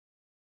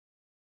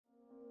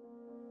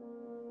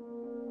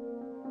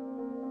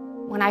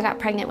When I got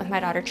pregnant with my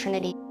daughter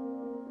Trinity,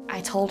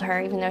 I told her,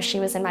 even though she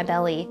was in my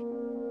belly,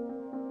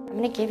 I'm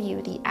gonna give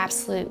you the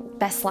absolute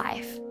best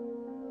life.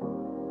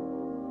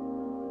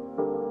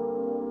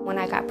 When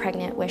I got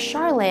pregnant with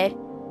Charlotte,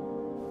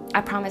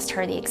 I promised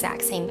her the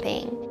exact same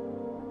thing.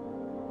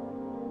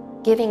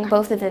 Giving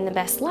both of them the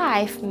best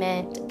life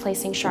meant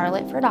placing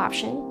Charlotte for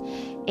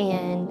adoption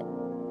and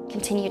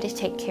continue to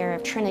take care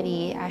of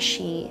Trinity as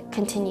she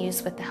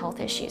continues with the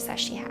health issues that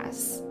she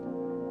has.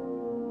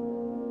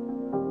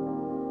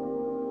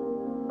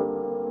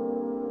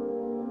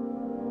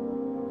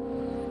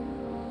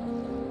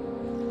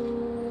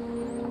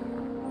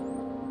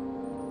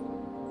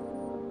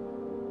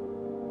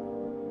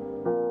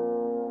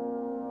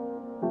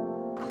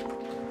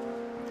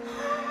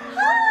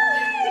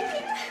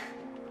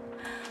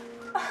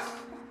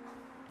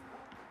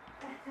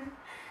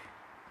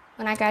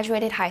 When I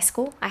graduated high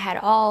school, I had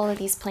all of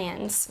these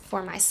plans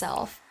for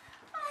myself.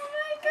 Oh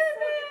my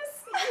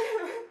goodness!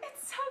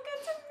 It's so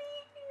good to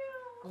meet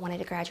you. I wanted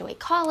to graduate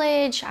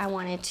college. I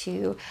wanted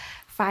to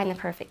find the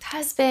perfect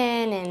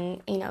husband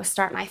and,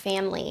 start my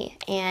family.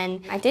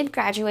 And I did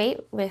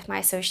graduate with my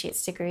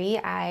associate's degree.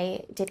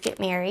 I did get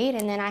married,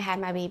 and then I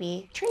had my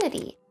baby,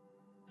 Trinity.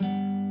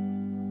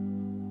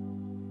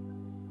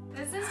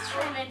 This is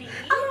Trinity.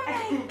 Oh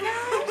my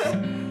gosh!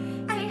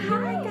 Say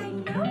hi, I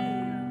know you.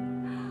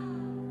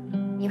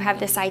 You have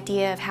this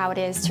idea of how it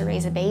is to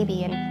raise a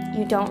baby, and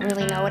you don't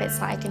really know what it's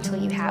like until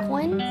you have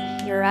one.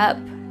 You're up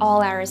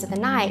all hours of the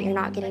night. You're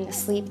not getting the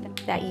sleep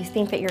that you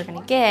think that you're going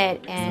to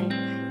get,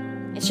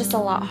 and it's just a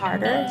lot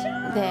harder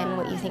than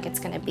what you think it's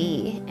going to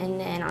be. And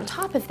then on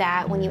top of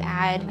that, when you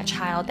add a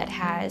child that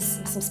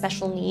has some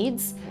special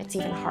needs, it's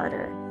even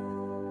harder.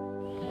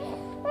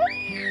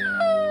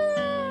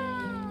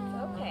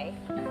 Okay.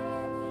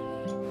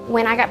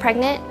 When I got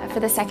pregnant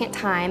for the second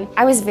time,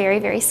 I was very,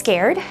 very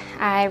scared.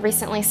 I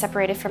recently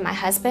separated from my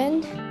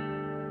husband.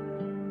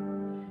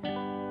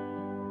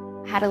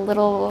 I had a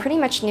little, pretty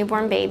much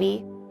newborn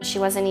baby. She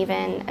wasn't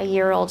even a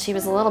year old. She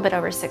was a little bit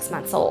over 6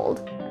 months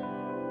old.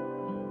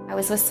 I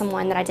was with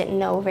someone that I didn't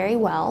know very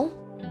well,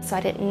 so I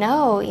didn't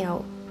know,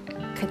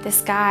 could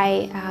this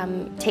guy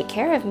take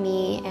care of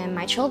me and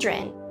my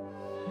children?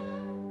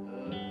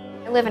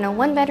 I live in a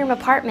one-bedroom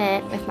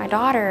apartment with my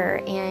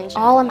daughter, and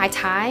all of my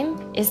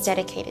time is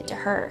dedicated to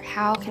her.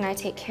 How can I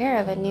take care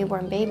of a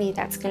newborn baby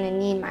that's going to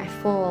need my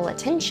full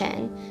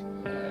attention?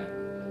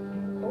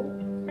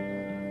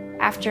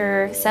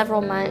 After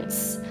several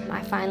months,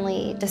 I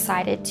finally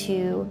decided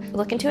to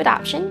look into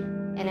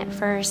adoption. And at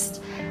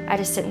first, I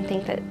just didn't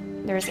think that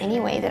there was any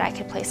way that I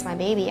could place my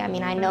baby. I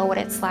mean, I know what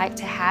it's like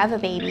to have a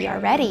baby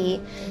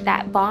already,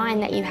 that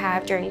bond that you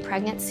have during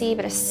pregnancy,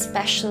 but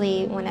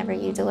especially whenever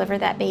you deliver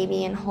that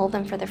baby and hold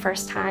them for the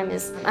first time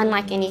is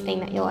unlike anything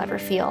that you'll ever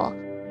feel.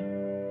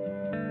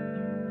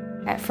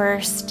 At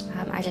first,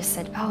 I just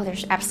said, oh,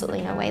 there's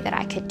absolutely no way that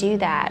I could do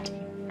that.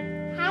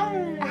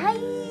 Hi.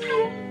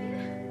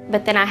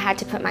 But then I had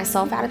to put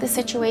myself out of the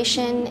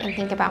situation and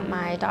think about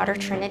my daughter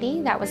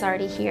Trinity that was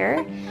already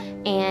here,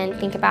 and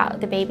think about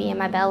the baby in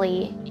my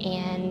belly,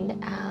 and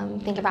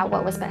think about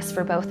what was best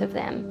for both of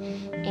them.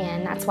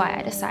 And that's why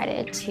I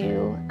decided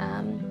to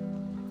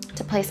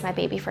place my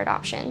baby for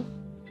adoption.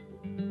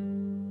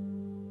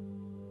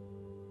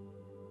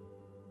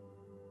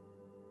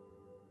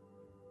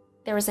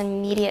 There was an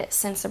immediate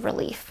sense of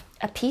relief.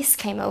 A peace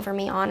came over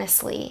me,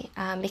 honestly,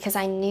 because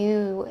I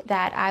knew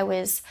that I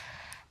was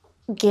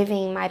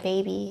giving my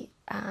baby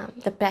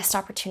the best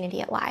opportunity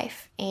at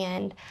life.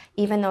 And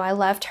even though I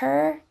loved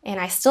her,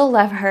 and I still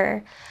love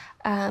her,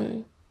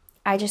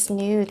 I just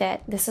knew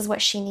that this is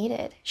what she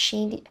needed.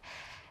 She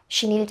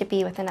needed to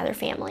be with another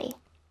family.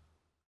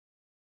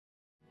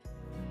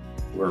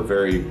 We're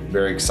very,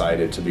 very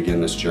excited to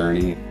begin this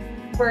journey.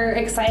 We're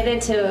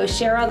excited to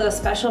share all those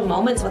special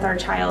moments with our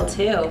child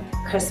too.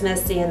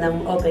 Christmas, seeing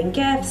them open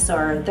gifts,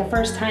 or the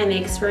first time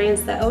they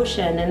experience the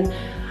ocean. And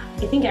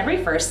I think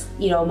every first,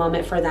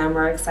 moment for them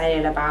we're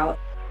excited about.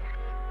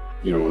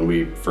 When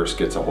we first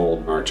get to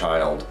hold our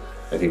child,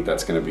 I think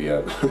that's going to be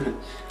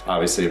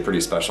obviously a pretty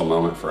special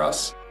moment for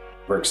us.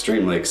 We're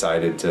extremely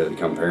excited to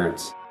become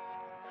parents.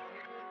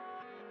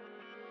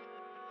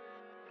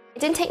 It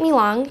didn't take me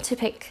long to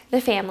pick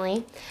the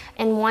family,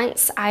 and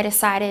once I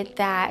decided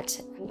that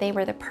they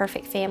were the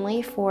perfect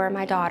family for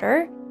my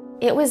daughter,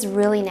 it was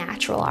really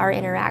natural, our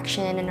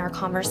interaction and our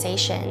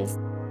conversations.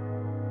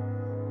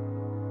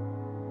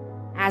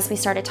 As we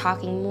started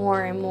talking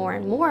more and more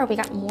and more, we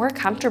got more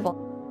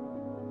comfortable.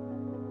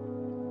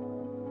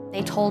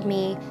 They told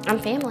me I'm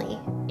family,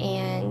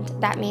 and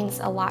that means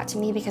a lot to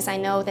me because I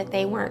know that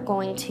they weren't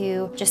going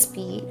to just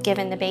be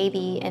given the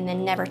baby and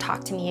then never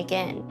talk to me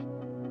again.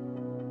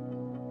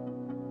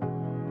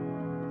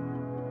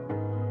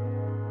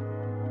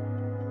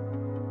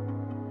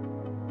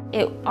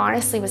 It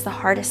honestly was the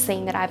hardest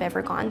thing that I've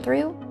ever gone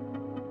through.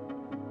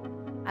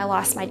 I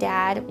lost my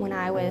dad when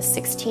I was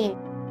 16.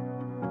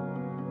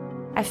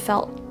 I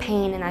felt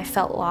pain and I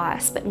felt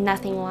loss, but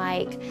nothing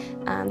like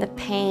the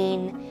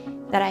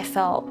pain that I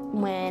felt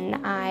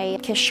when I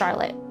kissed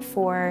Charlotte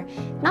for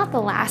not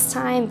the last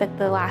time, but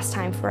the last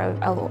time for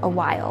a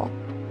while.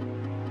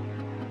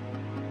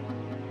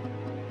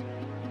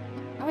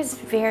 I was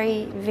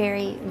very,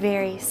 very,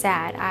 very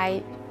sad.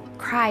 I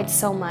cried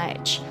so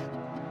much.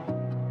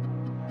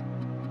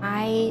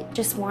 I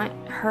just want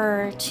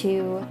her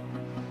to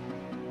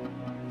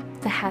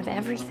have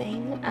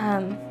everything.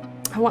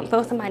 I want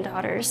both of my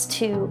daughters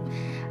to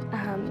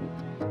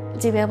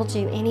be able to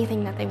do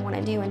anything that they want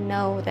to do and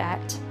know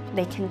that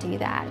they can do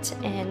that,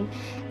 and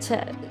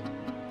to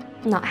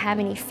not have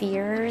any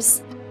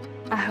fears.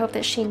 I hope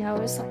that she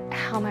knows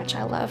how much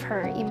I love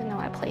her, even though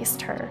I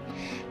placed her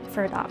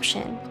for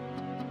adoption.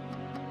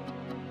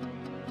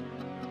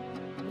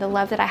 The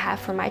love that I have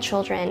for my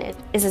children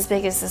is as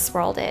big as this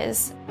world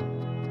is.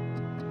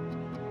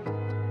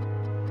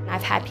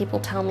 I've had people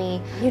tell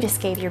me, you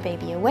just gave your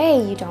baby away,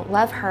 you don't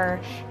love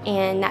her,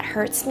 and that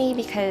hurts me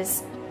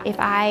because if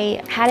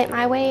I had it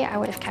my way, I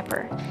would have kept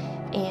her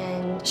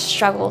and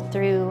struggled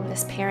through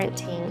this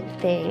parenting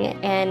thing.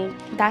 And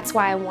that's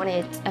why I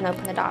wanted an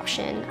open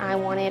adoption. I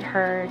wanted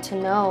her to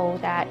know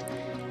that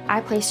I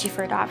placed you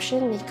for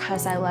adoption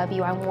because I love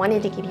you. I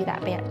wanted to give you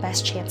that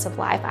best chance of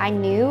life. I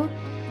knew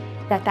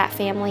that that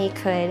family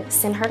could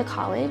send her to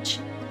college,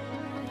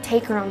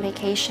 take her on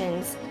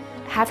vacations,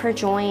 have her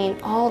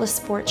join all the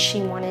sports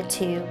she wanted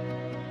to.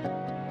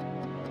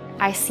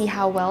 I see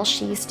how well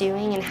she's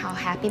doing and how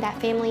happy that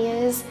family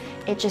is.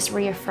 It just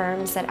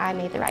reaffirms that I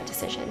made the right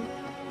decision.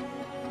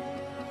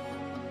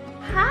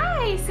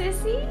 Hi,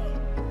 sissy.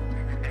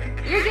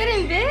 You're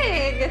getting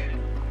big.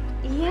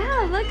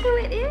 Yeah, look who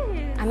it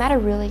is. I'm at a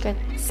really good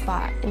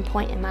spot and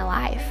point in my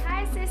life.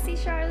 Hi, sissy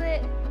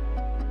Charlotte.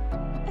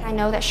 I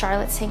know that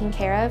Charlotte's taken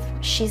care of.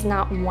 She's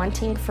not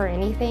wanting for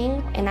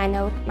anything, and I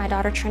know my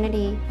daughter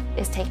Trinity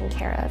is taken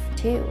care of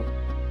too.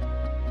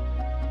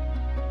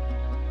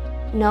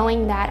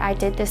 Knowing that I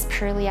did this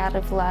purely out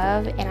of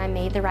love and I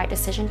made the right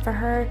decision for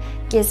her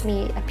gives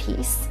me a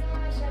peace.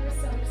 Gosh, I was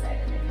so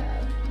excited to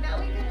come. Now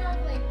we can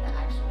have like the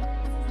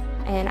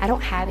actual. And I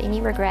don't have any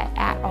regret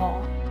at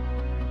all.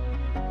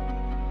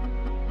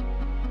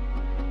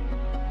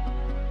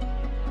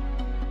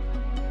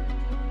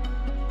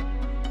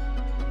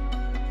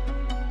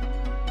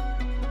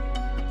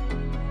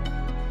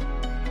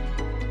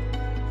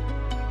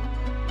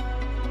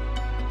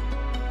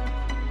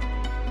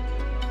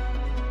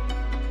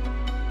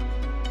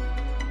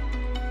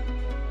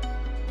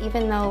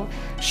 Even though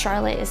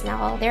Charlotte is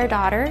now their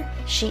daughter,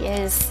 she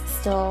is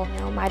still,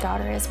 my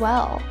daughter as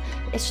well.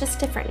 It's just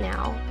different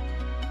now.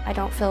 I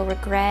don't feel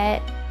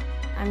regret.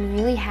 I'm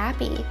really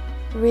happy,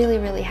 really,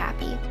 really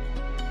happy.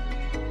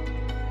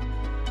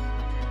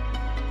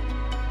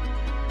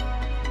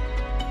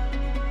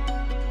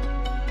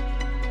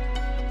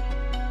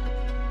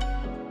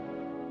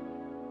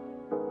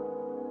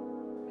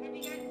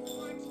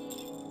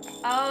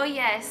 Oh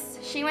yes,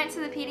 she went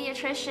to the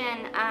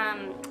pediatrician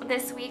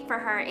this week for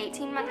her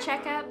 18-month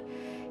checkup,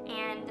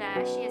 and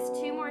she has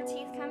 2 more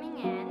teeth coming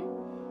in.